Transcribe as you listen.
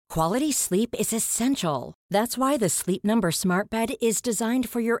Quality sleep is essential. That's why the Sleep Number Smart Bed is designed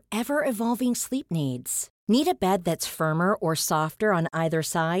for your ever-evolving sleep needs. Need a bed that's firmer or softer on either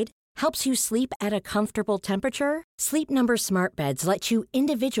side? Helps you sleep at a comfortable temperature? Sleep Number Smart Beds let you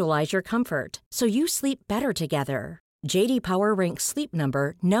individualize your comfort, so you sleep better together. J.D. Power ranks Sleep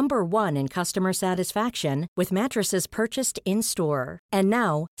Number number 1 in customer satisfaction with mattresses purchased in-store. And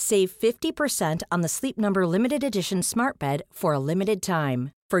now, save 50% on the Sleep Number Limited Edition Smart Bed for a limited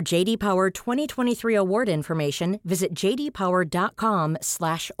time. For J.D. Power 2023 award information, visit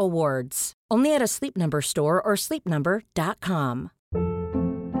jdpower.com/awards. Only at a Sleep Number store or sleepnumber.com.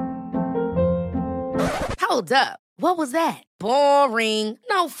 Hold up. What was that? Boring.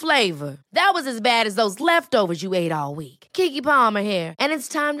 No flavor. That was as bad as those leftovers you ate all week. Keke Palmer here, and it's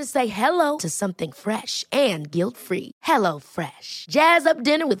time to say hello to something fresh and guilt-free. Hello Fresh. Jazz up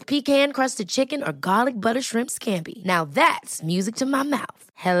dinner with pecan-crusted chicken or garlic butter shrimp scampi. Now that's music to my mouth.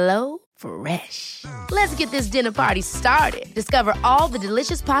 Hello Fresh. Let's get this dinner party started. Discover all the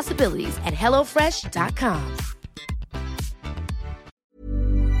delicious possibilities at hellofresh.com.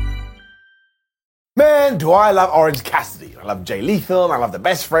 Man, do I love Orange Cassidy. I love Jay Lethal, I love The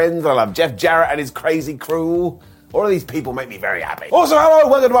Best Friends, I love Jeff Jarrett and his crazy crew. All of these people make me very happy. Also, hello,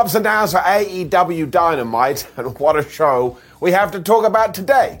 welcome to Ups and Downs for AEW Dynamite. And what a show we have to talk about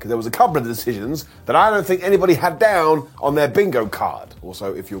today, because there was a couple of decisions that I don't think anybody had down on their bingo card.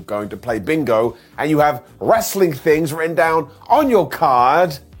 Also, if you're going to play bingo and you have wrestling things written down on your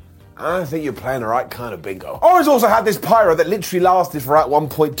card, I think you're playing the right kind of bingo. Orange also had this pyro that literally lasted for about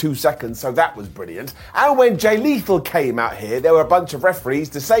 1.2 seconds, so that was brilliant. And when Jay Lethal came out here, there were a bunch of referees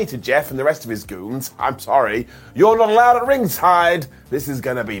to say to Jeff and the rest of his goons, I'm sorry, you're not allowed at ringside. This is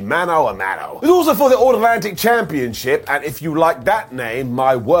going to be mano a mano. It was also for the All-Atlantic Championship, and if you like that name,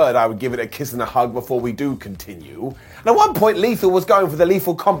 my word, I would give it a kiss and a hug before we do continue. And at one point, Lethal was going for the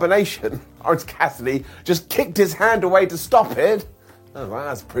lethal combination. Orange Cassidy just kicked his hand away to stop it. Oh, well,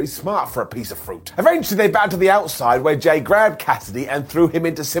 that's pretty smart for a piece of fruit. Eventually, they battled to the outside where Jay grabbed Cassidy and threw him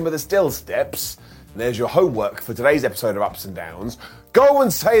into some of the still steps. And there's your homework for today's episode of Ups and Downs. Go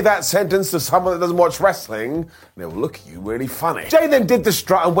and say that sentence to someone that doesn't watch wrestling, and they'll look at you really funny. Jay then did the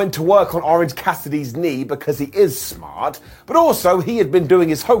strut and went to work on Orange Cassidy's knee because he is smart, but also he had been doing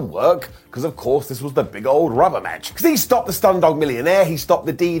his homework because, of course, this was the big old rubber match. Because he stopped the Stundog Millionaire, he stopped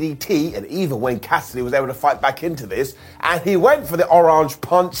the DDT, and even when Cassidy was able to fight back into this, and he went for the orange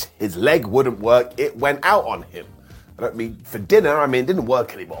punch, his leg wouldn't work, it went out on him. I don't mean for dinner, I mean it didn't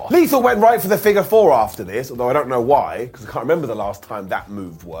work anymore. Lethal went right for the figure four after this, although I don't know why, because I can't remember the last time that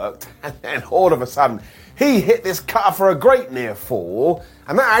move worked. And then all of a sudden, he hit this cutter for a great near fall,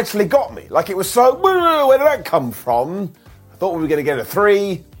 and that actually got me. Like it was so, where did that come from? I thought we were going to get a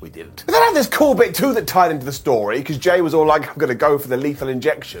 3, we didn't. But then I had this cool bit too that tied into the story, because Jay was all like, I'm going to go for the lethal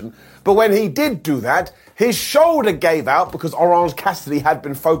injection. But when he did do that, his shoulder gave out because Orange Cassidy had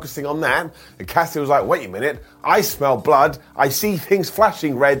been focusing on that. And Cassidy was like, wait a minute, I smell blood, I see things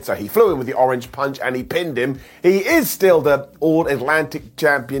flashing red, so he flew in with the orange punch and he pinned him. He is still the All-Atlantic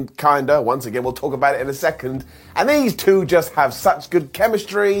champion, kinda. Once again, we'll talk about it in a second. And these two just have such good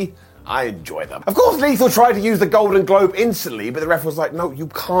chemistry. I enjoy them. Of course, Lethal tried to use the Golden Globe instantly, but the ref was like, no, you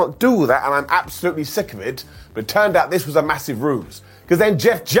can't do that, and I'm absolutely sick of it. But it turned out this was a massive ruse. Because then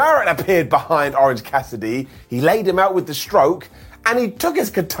Jeff Jarrett appeared behind Orange Cassidy, he laid him out with the stroke, and he took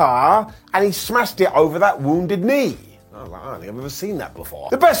his guitar and he smashed it over that wounded knee. I was like, I don't think I've ever seen that before.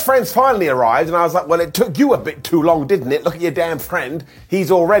 The Best Friends finally arrived, and I was like, well, it took you a bit too long, didn't it? Look at your damn friend. He's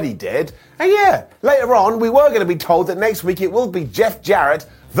already dead. And yeah, later on, we were going to be told that next week it will be Jeff Jarrett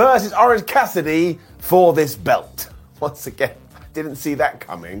versus Orange Cassidy for this belt. Once again, I didn't see that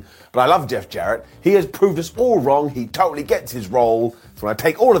coming, but I love Jeff Jarrett. He has proved us all wrong. He totally gets his role. So when I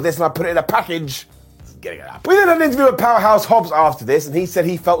take all of this and I put it in a package, it's getting it up. We then had an interview with Powerhouse Hobbs after this, and he said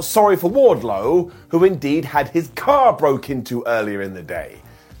he felt sorry for Wardlow, who indeed had his car broke into earlier in the day.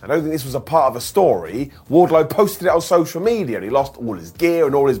 I don't think this was a part of a story. Wardlow posted it on social media, and he lost all his gear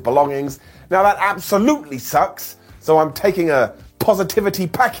and all his belongings. Now that absolutely sucks, so I'm taking a positivity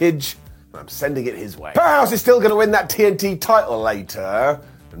package, and I'm sending it his way. Powerhouse is still going to win that TNT title later.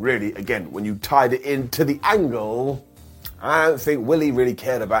 And really, again, when you tied it into the angle, I don't think Willie really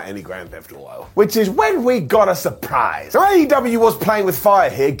cared about any Grand Theft Auto. Which is when we got a surprise. So AEW was playing with fire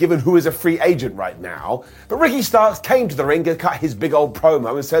here, given who is a free agent right now. But Ricky Starks came to the ring and cut his big old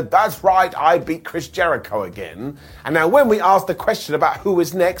promo and said, that's right, I beat Chris Jericho again. And now when we asked the question about who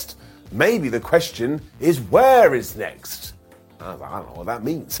is next, maybe the question is where is next? I don't know what that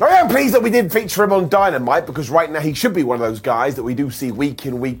means. I am pleased that we did feature him on Dynamite, because right now he should be one of those guys that we do see week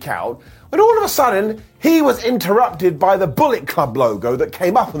in, week out. But all of a sudden, he was interrupted by the Bullet Club logo that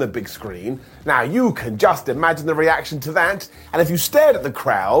came up on the big screen. Now, you can just imagine the reaction to that. And if you stared at the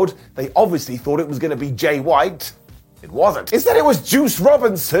crowd, they obviously thought it was going to be Jay White. It wasn't. Instead, it was Juice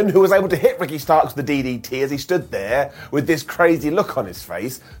Robinson who was able to hit Ricky Starks with the DDT as he stood there with this crazy look on his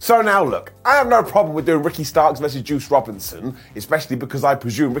face. So now look, I have no problem with doing Ricky Starks versus Juice Robinson, especially because I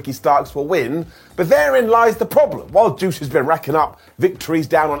presume Ricky Starks will win. But therein lies the problem. While Juice has been racking up victories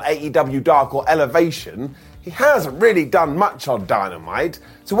down on AEW Dark or Elevation, he hasn't really done much on Dynamite.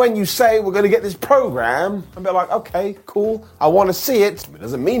 So when you say we're going to get this program, I'm a bit like, okay, cool, I want to see it. It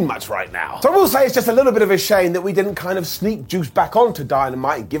doesn't mean much right now. So I will say it's just a little bit of a shame that we didn't kind of sneak Juice back onto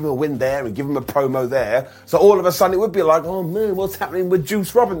Dynamite and give him a win there and give him a promo there. So all of a sudden it would be like, oh man, what's happening with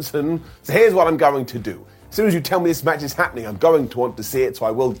Juice Robinson? So here's what I'm going to do. As soon as you tell me this match is happening, I'm going to want to see it, so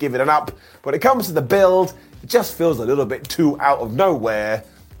I will give it an up. But when it comes to the build, it just feels a little bit too out of nowhere.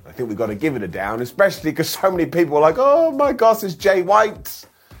 I think we've got to give it a down, especially because so many people were like, oh my gosh, it's Jay White.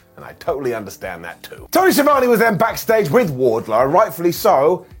 And I totally understand that too. Tony Schiavone was then backstage with Wardlow, and rightfully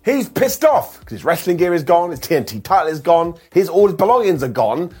so. He's pissed off because his wrestling gear is gone, his TNT title is gone, all his belongings are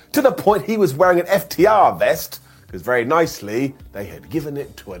gone, to the point he was wearing an FTR vest, because very nicely, they had given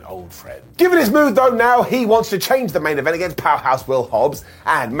it to an old friend. Given his mood though now, he wants to change the main event against Powerhouse Will Hobbs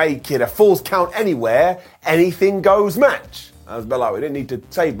and make it a Falls Count Anywhere, anything goes match. I was a bit like, we didn't need to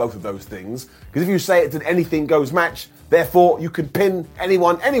say both of those things, because if you say it's an anything goes match, therefore you can pin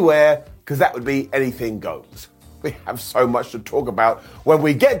anyone anywhere, because that would be anything goes. We have so much to talk about when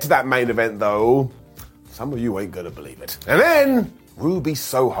we get to that main event though. Some of you ain't gonna believe it. And then Ruby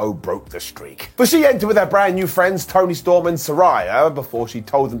Soho broke the streak. But she entered with her brand new friends Toni Storm and Saraya before she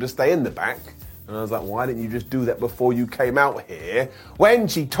told them to stay in the back. And I was like, why didn't you just do that before you came out here? When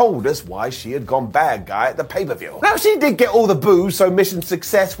she told us why she had gone bad guy at the pay-per-view. Now, she did get all the boos, so mission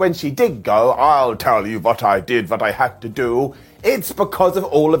success when she did go, I'll tell you what I did, what I had to do. It's because of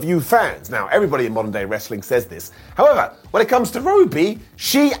all of you fans. Now, everybody in modern day wrestling says this. However, when it comes to Ruby,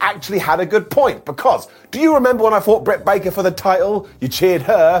 she actually had a good point, because do you remember when I fought Britt Baker for the title? You cheered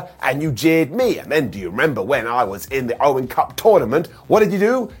her and you jeered me. And then do you remember when I was in the Owen Cup tournament? What did you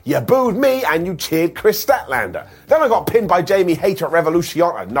do? You booed me and you cheered Chris Statlander. Then I got pinned by Jamie Hayter at Revolution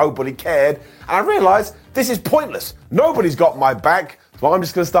and nobody cared. And I realized this is pointless. Nobody's got my back, so I'm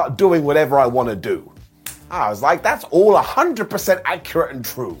just going to start doing whatever I want to do. I was like, that's all 100% accurate and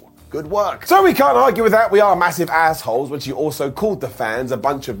true. Good work. So we can't argue with that. We are massive assholes when she also called the fans a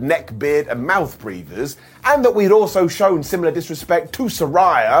bunch of neck, beard and mouth breathers, and that we'd also shown similar disrespect to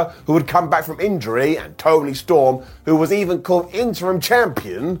Saraya, who had come back from injury, and Toni Storm, who was even called interim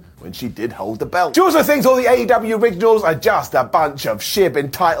champion when she did hold the belt. She also thinks all the AEW originals are just a bunch of shib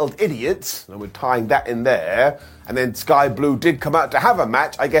entitled idiots, and we're tying that in there. And then Sky Blue did come out to have a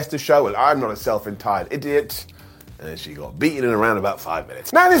match, I guess to show, well, I'm not a self-entitled idiot. And she got beaten in around about 5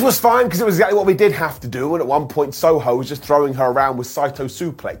 minutes. Now, this was fine because it was exactly what we did have to do. And at one point, Soho was just throwing her around with Saito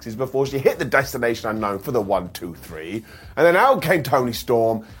suplexes before she hit the destination unknown for the 1, 2, 3. And then out came Toni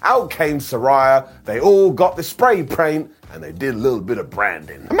Storm, out came Saraya. They all got the spray paint and they did a little bit of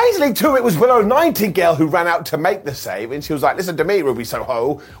branding. Amazingly, too, it was Willow Nightingale who ran out to make the save. And she was like, listen to me, Ruby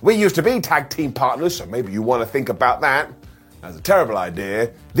Soho. We used to be tag team partners, so maybe you want to think about that. That's a terrible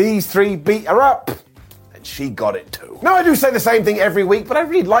idea. These three beat her up. She got it too. Now, I do say the same thing every week, but I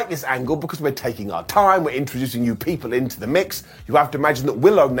really like this angle because we're taking our time, we're introducing new people into the mix. You have to imagine that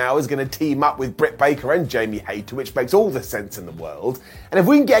Willow now is going to team up with Britt Baker and Jamie Hayter, which makes all the sense in the world. And if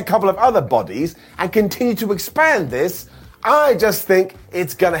we can get a couple of other bodies and continue to expand this, I just think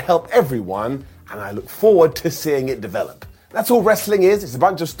it's going to help everyone, and I look forward to seeing it develop. That's all wrestling is. It's a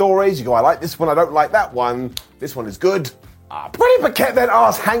bunch of stories. You go, I like this one, I don't like that one. This one is good. Brendan Paquette then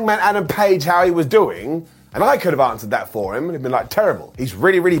asked Hangman Adam Page how he was doing, and I could have answered that for him, and it'd been like, terrible. He's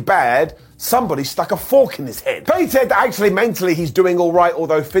really, really bad. Somebody stuck a fork in his head. Page said that actually mentally he's doing all right,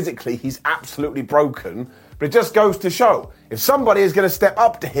 although physically he's absolutely broken. But it just goes to show, if somebody is going to step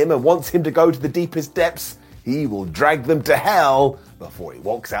up to him and wants him to go to the deepest depths, he will drag them to hell before he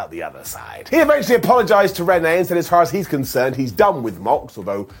walks out the other side. He eventually apologised to Renee and said as far as he's concerned, he's done with Mox,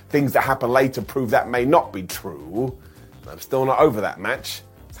 although things that happen later prove that may not be true. I'm still not over that match.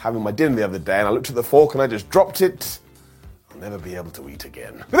 I was having my dinner the other day and I looked at the fork and I just dropped it. I'll never be able to eat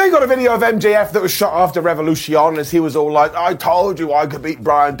again. But then you got a video of MJF that was shot after Revolution as he was all like, I told you I could beat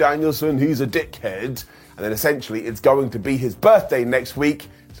Bryan Danielson, he's a dickhead. And then essentially it's going to be his birthday next week,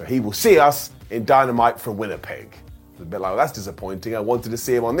 so he will see us in Dynamite from Winnipeg. It's a bit like, well, that's disappointing. I wanted to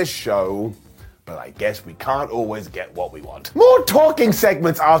see him on this show. But I guess we can't always get what we want. More talking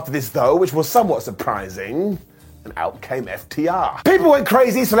segments after this though, which was somewhat surprising. And out came FTR. People went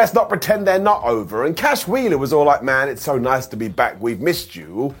crazy, so let's not pretend they're not over. And Cash Wheeler was all like, man, it's so nice to be back, we've missed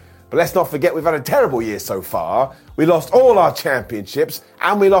you. But let's not forget we've had a terrible year so far. We lost all our championships,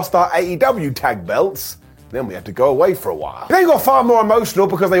 and we lost our AEW tag belts. Then we had to go away for a while. They got far more emotional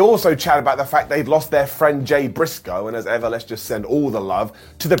because they also chat about the fact they'd lost their friend Jay Briscoe, and as ever, let's just send all the love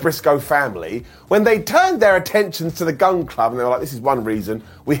to the Briscoe family, when they turned their attentions to the Gun Club, and they were like, this is one reason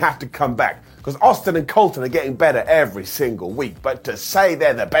we have to come back. Because Austin and Colton are getting better every single week, but to say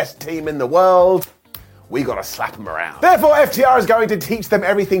they're the best team in the world, we gotta slap them around. Therefore, FTR is going to teach them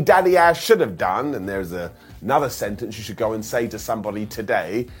everything Daddy Ash should have done, and there's another sentence you should go and say to somebody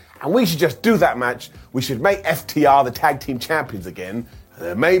today, and we should just do that match. We should make FTR the tag team champions again, and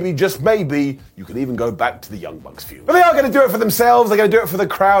then maybe, just maybe, you can even go back to the Young Bucks feud. But they are going to do it for themselves, they're going to do it for the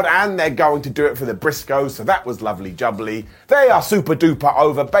crowd, and they're going to do it for the Briscoes, so that was lovely jubbly. They are super duper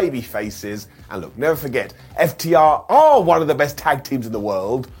over baby faces, and look, never forget, FTR are one of the best tag teams in the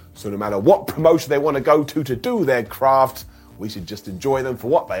world, so no matter what promotion they want to go to do their craft, we should just enjoy them for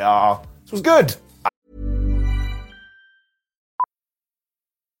what they are. This was good.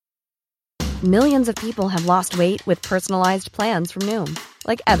 Millions of people have lost weight with personalized plans from Noom.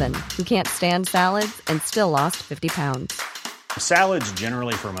 Like Evan, who can't stand salads and still lost 50 pounds. Salads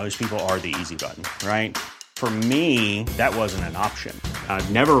generally for most people are the easy button, right? For me, that wasn't an option. I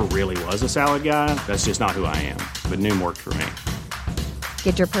never really was a salad guy. That's just not who I am. But Noom worked for me.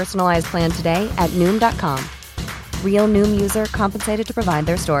 Get your personalized plan today at Noom.com. Real Noom user compensated to provide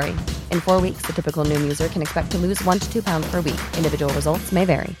their story. In 4 weeks, the typical Noom user can expect to lose 1 to 2 pounds per week. Individual results may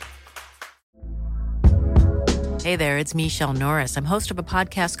vary. Hey there, it's Michelle Norris. I'm host of a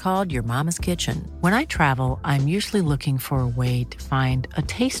podcast called Your Mama's Kitchen. When I travel, I'm usually looking for a way to find a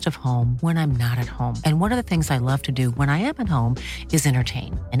taste of home when I'm not at home. And one of the things I love to do when I am at home is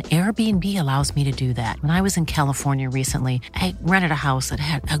entertain. And Airbnb allows me to do that. When I was in California recently, I rented a house that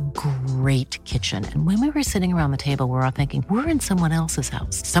had a great kitchen. And when we were sitting around the table, we were all thinking, we're in someone else's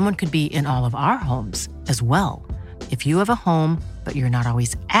house. Someone could be in all of our homes as well. If you have a home, but you're not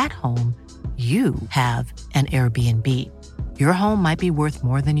always at home, you have an Airbnb. Your home might be worth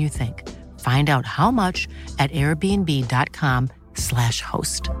more than you think. Find out how much at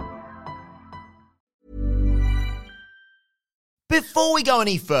airbnb.com/host. Before we go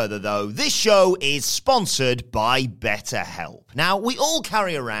any further, though, this show is sponsored by BetterHelp. Now, we all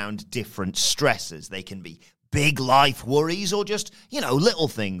carry around different stressors. They can be big life worries or just, little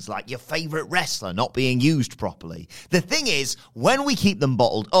things like your favorite wrestler not being used properly. The thing is, when we keep them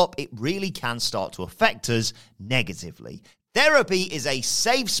bottled up, it really can start to affect us negatively. Therapy is a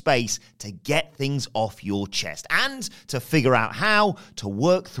safe space to get things off your chest and to figure out how to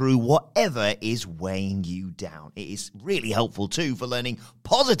work through whatever is weighing you down. It is really helpful too for learning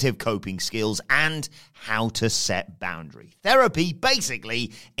positive coping skills and how to set boundaries. Therapy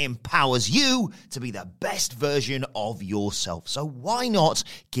basically empowers you to be the best version of yourself. So why not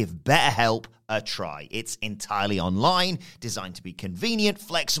give BetterHelp a try? It's entirely online, designed to be convenient,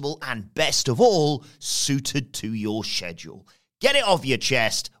 flexible, and best of all, suited to your schedule. Get it off your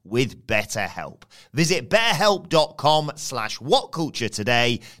chest with BetterHelp. Visit betterhelp.com/whatculture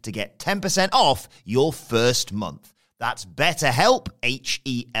today to get 10% off your first month. That's BetterHelp,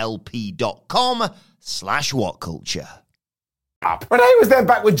 HELP.com/whatculture. Renee was then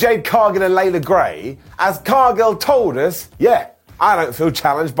back with Jade Cargill and Layla Gray, as Cargill told us, I don't feel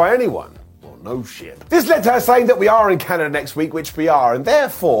challenged by anyone. No shit. This led to her saying that we are in Canada next week, which we are, and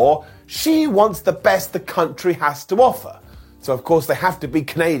therefore she wants the best the country has to offer. So of course they have to be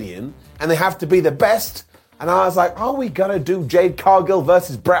Canadian and they have to be the best. And I was like, are we gonna do Jade Cargill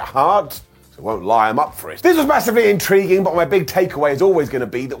versus Bret Hart? So I won't lie, I'm up for it. This was massively intriguing, but my big takeaway is always going to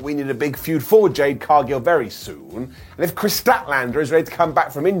be that we need a big feud for Jade Cargill very soon. And if Chris Statlander is ready to come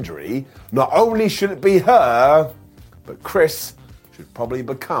back from injury, not only should it be her, but Chris should probably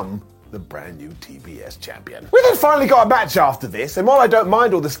become the brand new TBS champion. We then finally got a match after this, and while I don't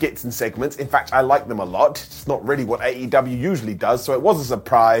mind all the skits and segments, in fact I like them a lot, it's not really what AEW usually does, so it was a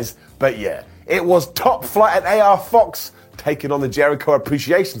surprise, but yeah, it was Top Flight and AR Fox taking on the Jericho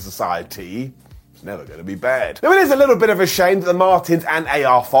Appreciation Society. It's never going to be bad. Now, it is a little bit of a shame that the Martins and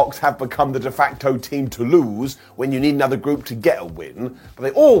AR Fox have become the de facto team to lose when you need another group to get a win, but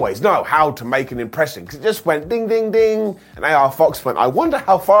they always know how to make an impression, because it just went ding, ding, ding, and AR Fox went, I wonder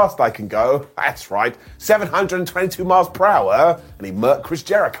how fast I can go. That's right, 722 miles per hour, and he murked Chris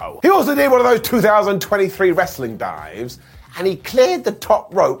Jericho. He also did one of those 2023 wrestling dives, and he cleared the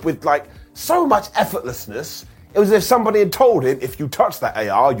top rope with, so much effortlessness. It was as if somebody had told him, if you touch that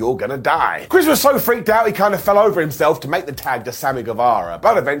AR, you're gonna die. Chris was so freaked out, he kind of fell over himself to make the tag to Sammy Guevara.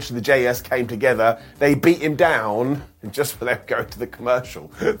 But eventually the JS came together, they beat him down, and just for them going to the commercial,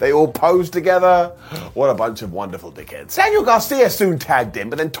 they all posed together. What a bunch of wonderful dickheads. Daniel Garcia soon tagged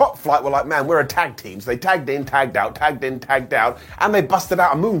in, but then Top Flight were like, man, we're a tag team. So they tagged in, tagged out, tagged in, tagged out, and they busted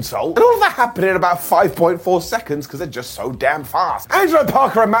out a moonsault. And all of that happened in about 5.4 seconds because they're just so damn fast. Angelo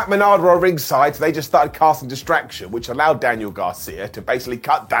Parker and Matt Menard were ringside, so they just started casting distraction, which allowed Daniel Garcia to basically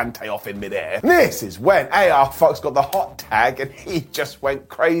cut Dante off in midair. This is when AR Fox got the hot tag, and he just went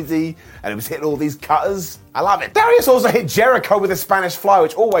crazy, and it was hitting all these cutters. I love it. Darius also hit Jericho with a Spanish fly,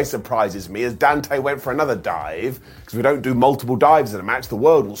 which always surprises me, as Dante went for another dive, because we don't do multiple dives in a match, the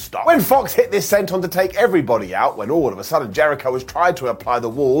world will stop. When Fox hit this senton to take everybody out, when all of a sudden Jericho has tried to apply the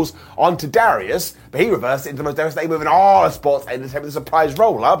walls onto Darius, but he reversed it into the most devastating move in all of sports entertainment, the surprise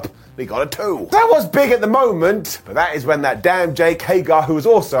roll-up. We got a 2. That was big at the moment, but that is when that damn Jake Hagar, who was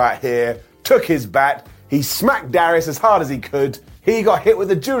also out here, took his bat, he smacked Darius as hard as he could, he got hit with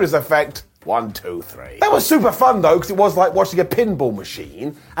the Judas effect. 1, 2, 3. That was super fun though, because it was like watching a pinball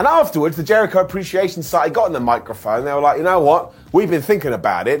machine. And afterwards, the Jericho Appreciation Society got on the microphone. They were like, you know what? We've been thinking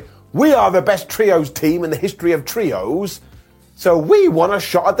about it. We are the best trios team in the history of trios. So we want a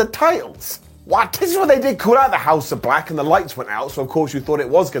shot at the titles. What? This is what they did call out the House of Black and the lights went out. So of course you thought it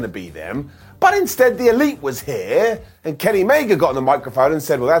was going to be them. But instead the Elite was here. And Kenny Omega got on the microphone and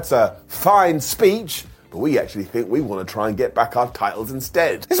said, well, that's a fine speech, but we actually think we want to try and get back our titles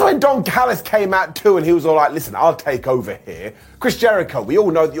instead. This is when Don Callis came out too, and he was all like, listen, I'll take over here. Chris Jericho, we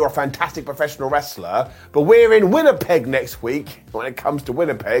all know that you're a fantastic professional wrestler, but we're in Winnipeg next week. When it comes to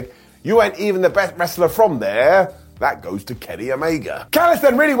Winnipeg, you ain't even the best wrestler from there. That goes to Kenny Omega. Callis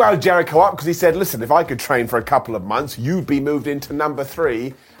then really wound Jericho up because he said, listen, if I could train for a couple of months, you'd be moved into number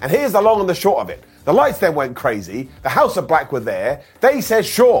 3. And here's the long and the short of it. The lights then went crazy. The House of Black were there. They said,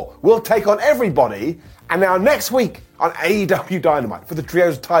 sure, we'll take on everybody. And now next week on AEW Dynamite for the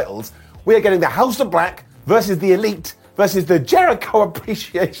Trios titles, we are getting the House of Black versus the Elite versus the Jericho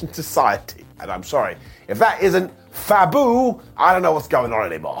Appreciation Society. And I'm sorry, if that isn't Fabu, I don't know what's going on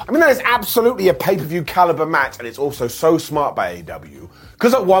anymore. I mean, that is absolutely a pay-per-view caliber match, and it's also so smart by AEW.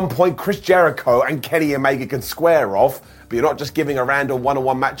 Because at one point, Chris Jericho and Kenny Omega can square off, but you're not just giving a random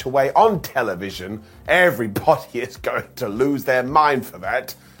one-on-one match away on television. Everybody is going to lose their mind for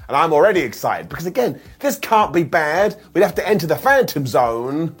that. And I'm already excited, because again, this can't be bad. We'd have to enter the Phantom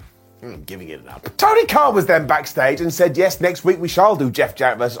Zone. I'm giving it up. Tony Khan was then backstage and said, yes, next week we shall do Jeff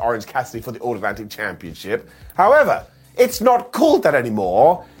Jarrett versus Orange Cassidy for the All-Atlantic Championship. However, it's not called that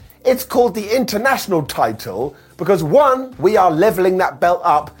anymore. It's called the International title, because 1, we are leveling that belt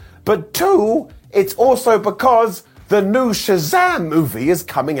up, but 2, it's also because the new Shazam movie is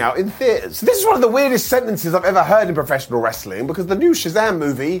coming out in theaters. This is one of the weirdest sentences I've ever heard in professional wrestling, because the new Shazam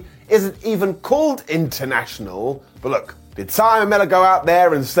movie isn't even called International. But look, did Simon Miller go out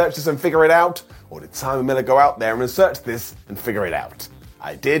there and search this and figure it out? Or did Simon Miller go out there and research this and figure it out?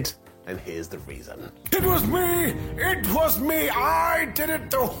 I did, and here's the reason. It was me, I did it,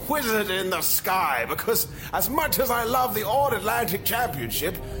 the wizard in the sky, because as much as I love the All-Atlantic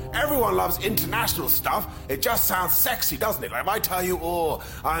Championship, everyone loves international stuff. It just sounds sexy, doesn't it? Like if I tell you, oh,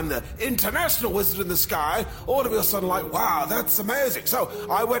 I'm the international wizard in the sky, all of you are suddenly like, wow, that's amazing. So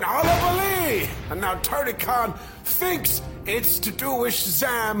I went Hullabaloo, and now Tony Khan thinks it's to do with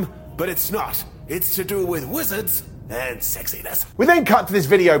Shazam, but it's not. It's to do with wizards and sexiness. We then cut to this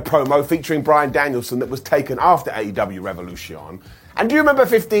video promo featuring Bryan Danielson that was taken after AEW Revolution. And do you remember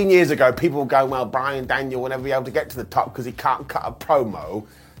 15 years ago, people were going, well, Bryan Daniel will never be able to get to the top because he can't cut a promo.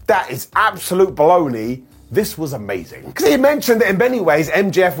 That is absolute baloney. This was amazing. Because he mentioned that in many ways,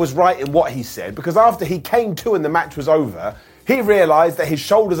 MJF was right in what he said, because after he came to and the match was over, he realised that his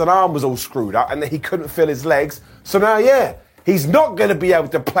shoulders and arm was all screwed up and that he couldn't feel his legs. So now, yeah, he's not going to be able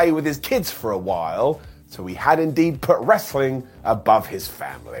to play with his kids for a while. So he had indeed put wrestling above his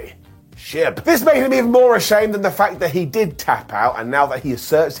family. Shib. This made him even more ashamed than the fact that he did tap out, and now that he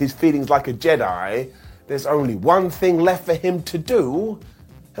asserts his feelings like a Jedi, there's only one thing left for him to do,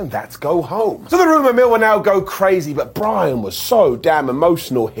 and that's go home. So the rumour mill will now go crazy, but Bryan was so damn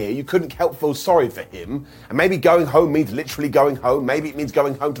emotional here, you couldn't help feel sorry for him. And maybe going home means literally going home, maybe it means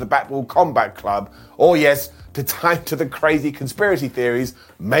going home to the Batwall Combat Club, or yes, to time to the crazy conspiracy theories,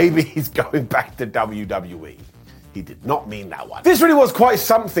 maybe he's going back to WWE. He did not mean that one. This really was quite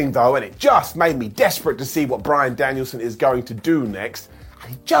something though, and it just made me desperate to see what Bryan Danielson is going to do next.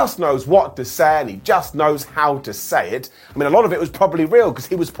 He just knows what to say and he just knows how to say it. I mean, a lot of it was probably real because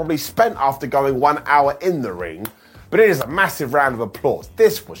he was probably spent after going 1 hour in the ring. But it is a massive round of applause.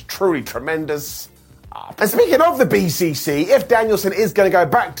 This was truly tremendous. up. And speaking of the BCC, if Danielson is going to go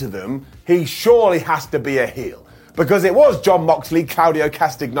back to them, he surely has to be a heel. Because it was Jon Moxley, Claudio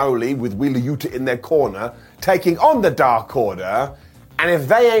Castagnoli with Wheeler Yuta in their corner, taking on the Dark Order. And if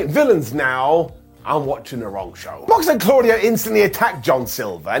they ain't villains now, I'm watching the wrong show. Mox and Claudio instantly attacked John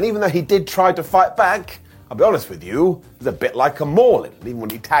Silver, and even though he did try to fight back, I'll be honest with you, it was a bit like a mauling. Even when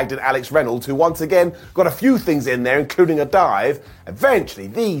he tagged in Alex Reynolds, who once again got a few things in there, including a dive, eventually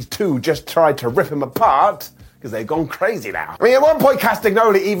these two just tried to rip him apart, because they've gone crazy now. I mean, at one point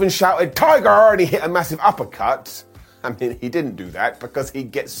Castagnoli even shouted, "Tiger," and he hit a massive uppercut. I mean, he didn't do that because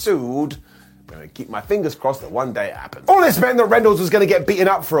he'd get sued. I'm going to keep my fingers crossed that one day it happens. All this meant that Reynolds was going to get beaten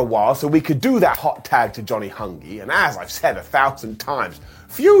up for a while so we could do that hot tag to Johnny Hungy. And as I've said 1,000 times,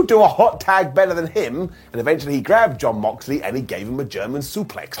 few do a hot tag better than him. And eventually he grabbed Jon Moxley and he gave him a German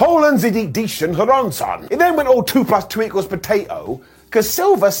suplex. Holland's Edition Horonson. It then went all 2 + 2 = potato because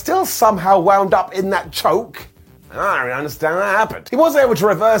Silver still somehow wound up in that choke. I don't really understand how that happened. He was able to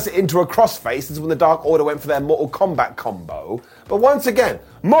reverse it into a crossface. This is when the Dark Order went for their Mortal Kombat combo. But once again,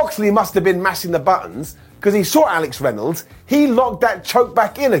 Moxley must have been mashing the buttons because he saw Alex Reynolds. He locked that choke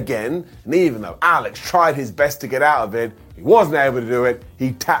back in again. And even though Alex tried his best to get out of it, he wasn't able to do it.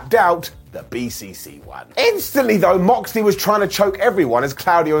 He tapped out the BCC one. Instantly though, Moxley was trying to choke everyone as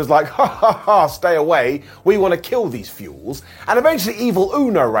Claudio was like, "Ha ha ha, stay away. We want to kill these fuels." And eventually Evil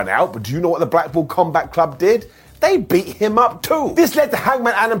Uno ran out. But do you know what the Blackpool Combat Club did? They beat him up too. This led to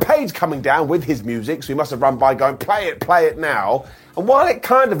Hangman Adam Page coming down with his music, so he must have run by going, play it now. And while it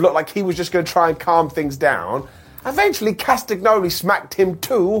kind of looked like he was just going to try and calm things down, eventually Castagnoli smacked him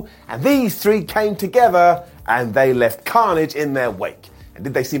too, and these three came together and they left carnage in their wake. And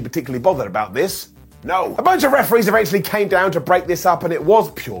did they seem particularly bothered about this? No. A bunch of referees eventually came down to break this up and it was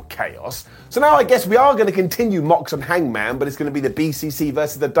pure chaos. So now I guess we are going to continue Mox and Hangman, but it's going to be the BCC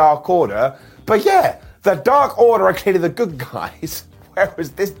versus the Dark Order. But yeah, the Dark Order are clearly the good guys, whereas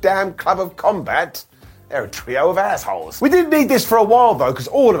this damn Club of Combat, they're a trio of assholes. We didn't need this for a while though, because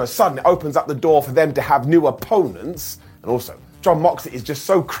all of a sudden it opens up the door for them to have new opponents. And also, Jon Moxley is just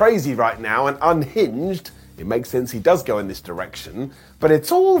so crazy right now and unhinged, it makes sense he does go in this direction, but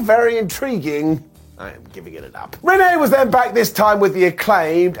it's all very intriguing. I am giving it an up. Renee was then back this time with the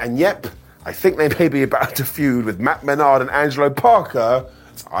Acclaimed, and yep, I think they may be about to feud with Matt Menard and Angelo Parker.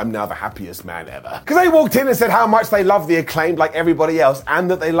 So I'm now the happiest man ever. Because they walked in and said how much they love the Acclaimed like everybody else and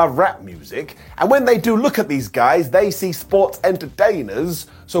that they love rap music. And when they do look at these guys, they see sports entertainers.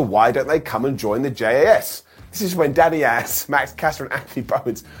 So why don't they come and join the JAS? This is when Daddy Ass, Max Caster and Anthony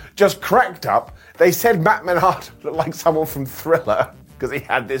Bowens just cracked up. They said Matt Menard looked like someone from Thriller because he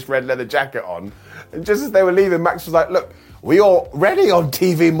had this red leather jacket on. And just as they were leaving, Max was like, look, we already on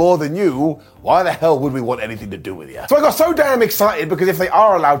TV more than you. Why the hell would we want anything to do with you? So I got so damn excited because if they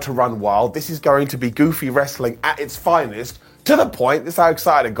are allowed to run wild, this is going to be goofy wrestling at its finest. To the point, this is how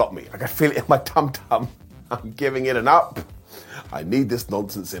excited it got me. I can feel it in my tum-tum. I'm giving it an up. I need this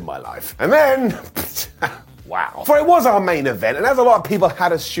nonsense in my life. And then, wow. For it was our main event, and as a lot of people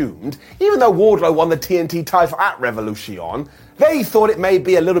had assumed, even though Wardlow won the TNT title at Revolution, they thought it may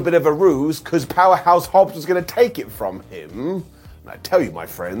be a little bit of a ruse because Powerhouse Hobbs was going to take it from him. And I tell you, my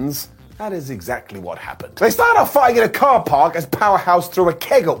friends, that is exactly what happened. They started off fighting in a car park as Powerhouse threw a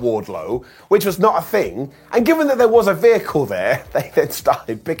keg at Wardlow, which was not a thing. And given that there was a vehicle there, they then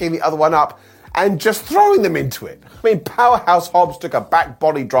started picking the other one up and just throwing them into it. I mean, Powerhouse Hobbs took a back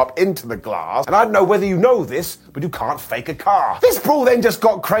body drop into the glass, and I don't know whether you know this, but you can't fake a car. This brawl then just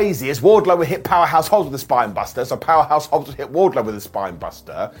got crazy as Wardlow would hit Powerhouse Hobbs with a spine buster, so Powerhouse Hobbs would hit Wardlow with a spine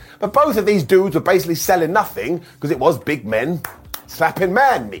buster. But both of these dudes were basically selling nothing, because it was big men slapping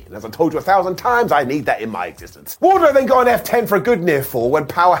man meat. And as I told you 1,000 times, I need that in my existence. Wardlow then got an F10 for a good near fall when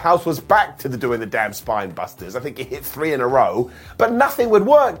Powerhouse was back to doing the damn spine busters. I think he hit 3 in a row, but nothing would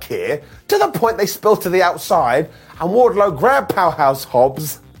work here, to the point they spilled to the outside, and Wardlow grabbed Powerhouse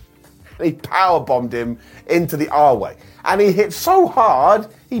Hobbs and he powerbombed him into the R-way. And he hit so hard,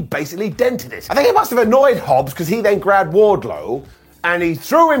 he basically dented it. I think it must have annoyed Hobbs because he then grabbed Wardlow and he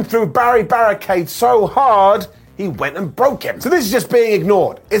threw him through Barry Barricade so hard, he went and broke him. So this is just being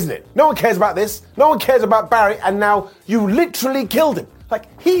ignored, isn't it? No one cares about this. No one cares about Barry, and now you literally killed him. Like,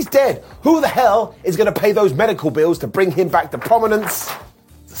 he's dead. Who the hell is going to pay those medical bills to bring him back to prominence?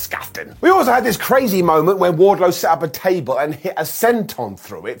 Disgusting. We also had this crazy moment when Wardlow set up a table and hit a senton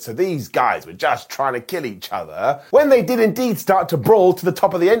through it, so these guys were just trying to kill each other, when they did indeed start to brawl to the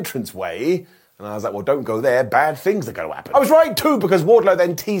top of the entranceway. And I was like, well, don't go there. Bad things are going to happen. I was right, too, because Wardlow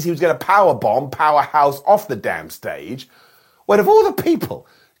then teased he was going to powerbomb Powerhouse off the damn stage. When of all the people,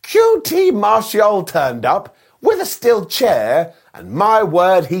 QT Marshall turned up with a steel chair, and my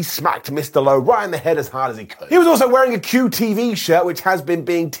word, he smacked Mr. Lowe right in the head as hard as he could. He was also wearing a QTV shirt, which has been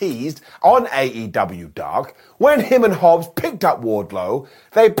being teased on AEW Dark. When him and Hobbs picked up Wardlow,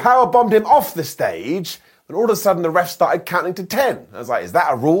 they powerbombed him off the stage, and all of a sudden the ref started counting to 10. I was like, is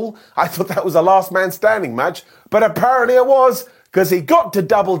that a rule? I thought that was a last man standing match, but apparently it was, because he got to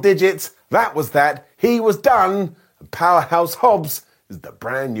double digits. That was that. He was done. And Powerhouse Hobbs is the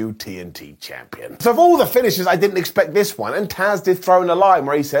brand new TNT champion. So of all the finishes, I didn't expect this one, and Taz did throw in a line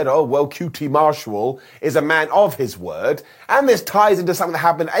where he said, oh, well, QT Marshall is a man of his word, and this ties into something that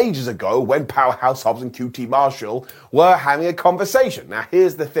happened ages ago when Powerhouse Hobbs and QT Marshall were having a conversation. Now,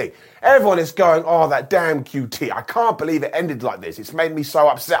 here's the thing. Everyone is going, oh, that damn QT. I can't believe it ended like this. It's made me so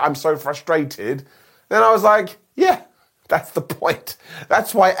upset. I'm so frustrated. Then I was like, yeah, that's the point.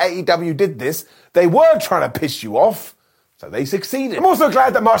 That's why AEW did this. They were trying to piss you off, so they succeeded. I'm also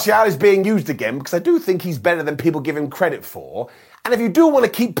glad that Martial is being used again, because I do think he's better than people give him credit for. And if you do want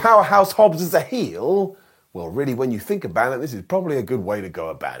to keep Powerhouse Hobbs as a heel, well, really, when you think about it, this is probably a good way to go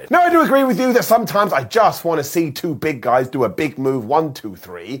about it. Now, I do agree with you that sometimes I just want to see two big guys do a big move, 1, 2,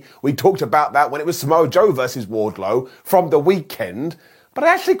 3. We talked about that when it was Samoa Joe versus Wardlow from the weekend. But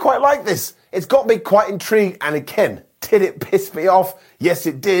I actually quite like this. It's got me quite intrigued, and again, did it piss me off? Yes,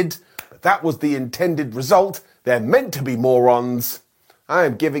 it did. But that was the intended result. They're meant to be morons. I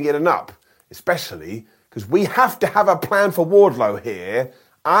am giving it an up, especially because we have to have a plan for Wardlow here.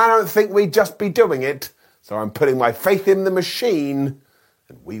 I don't think we'd just be doing it, so I'm putting my faith in the machine,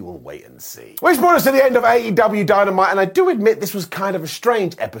 and we will wait and see. Which brought us to the end of AEW Dynamite, and I do admit this was kind of a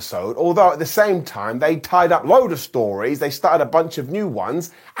strange episode, although at the same time they tied up a load of stories, they started a bunch of new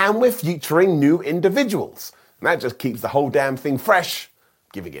ones, and we're featuring new individuals. And that just keeps the whole damn thing fresh.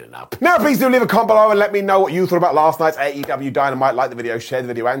 Giving it an up. Now, please do leave a comment below and let me know what you thought about last night's AEW Dynamite. Like the video, share the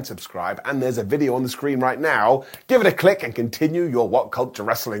video, and subscribe. And there's a video on the screen right now. Give it a click and continue your What Culture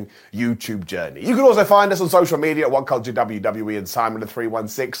Wrestling YouTube journey. You can also find us on social media at What Culture WWE and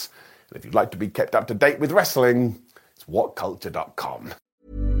Simon316. And if you'd like to be kept up to date with wrestling, it's whatculture.com.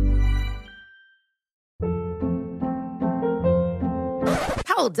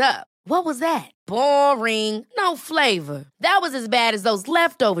 Hold up. What was that? Boring. No flavor. That was as bad as those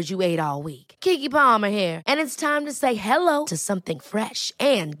leftovers you ate all week. Keke Palmer here. And it's time to say hello to something fresh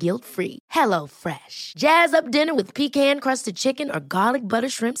and guilt-free. Hello Fresh. Jazz up dinner with pecan-crusted chicken or garlic butter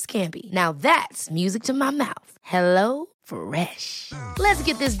shrimp scampi. Now that's music to my mouth. Hello Fresh. Let's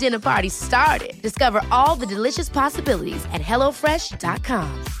get this dinner party started. Discover all the delicious possibilities at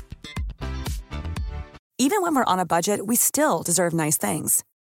HelloFresh.com. Even when we're on a budget, we still deserve nice things.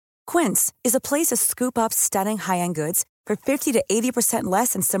 Quince is a place to scoop up stunning high-end goods for 50 to 80%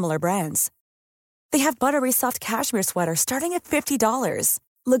 less than similar brands. They have buttery soft cashmere sweaters starting at $50,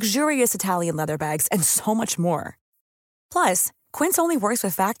 luxurious Italian leather bags, and so much more. Plus, Quince only works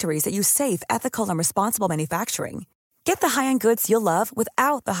with factories that use safe, ethical, and responsible manufacturing. Get the high-end goods you'll love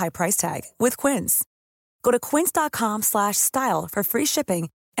without the high price tag with Quince. Go to quince.com/style for free shipping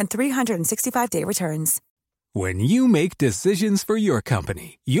and 365-day returns. When you make decisions for your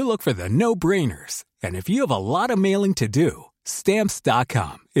company, you look for the no-brainers. And if you have a lot of mailing to do,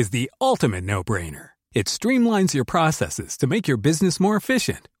 Stamps.com is the ultimate no-brainer. It streamlines your processes to make your business more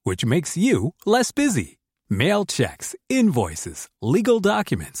efficient, which makes you less busy. Mail checks, invoices, legal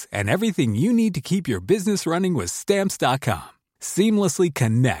documents, and everything you need to keep your business running with Stamps.com. Seamlessly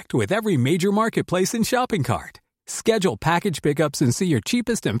connect with every major marketplace and shopping cart. Schedule package pickups and see your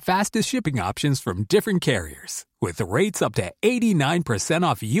cheapest and fastest shipping options from different carriers, with rates up to 89%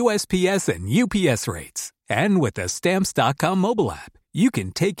 off USPS and UPS rates. And with the Stamps.com mobile app, you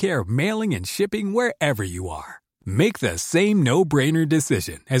can take care of mailing and shipping wherever you are. Make the same no-brainer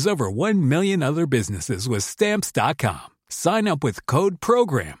decision as over 1 million other businesses with Stamps.com. Sign up with code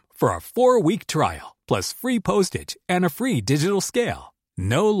PROGRAM for a 4-week trial, plus free postage and a free digital scale.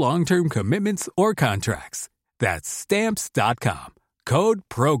 No long-term commitments or contracts. That's Stamps.com. Code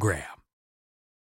PROGRAM.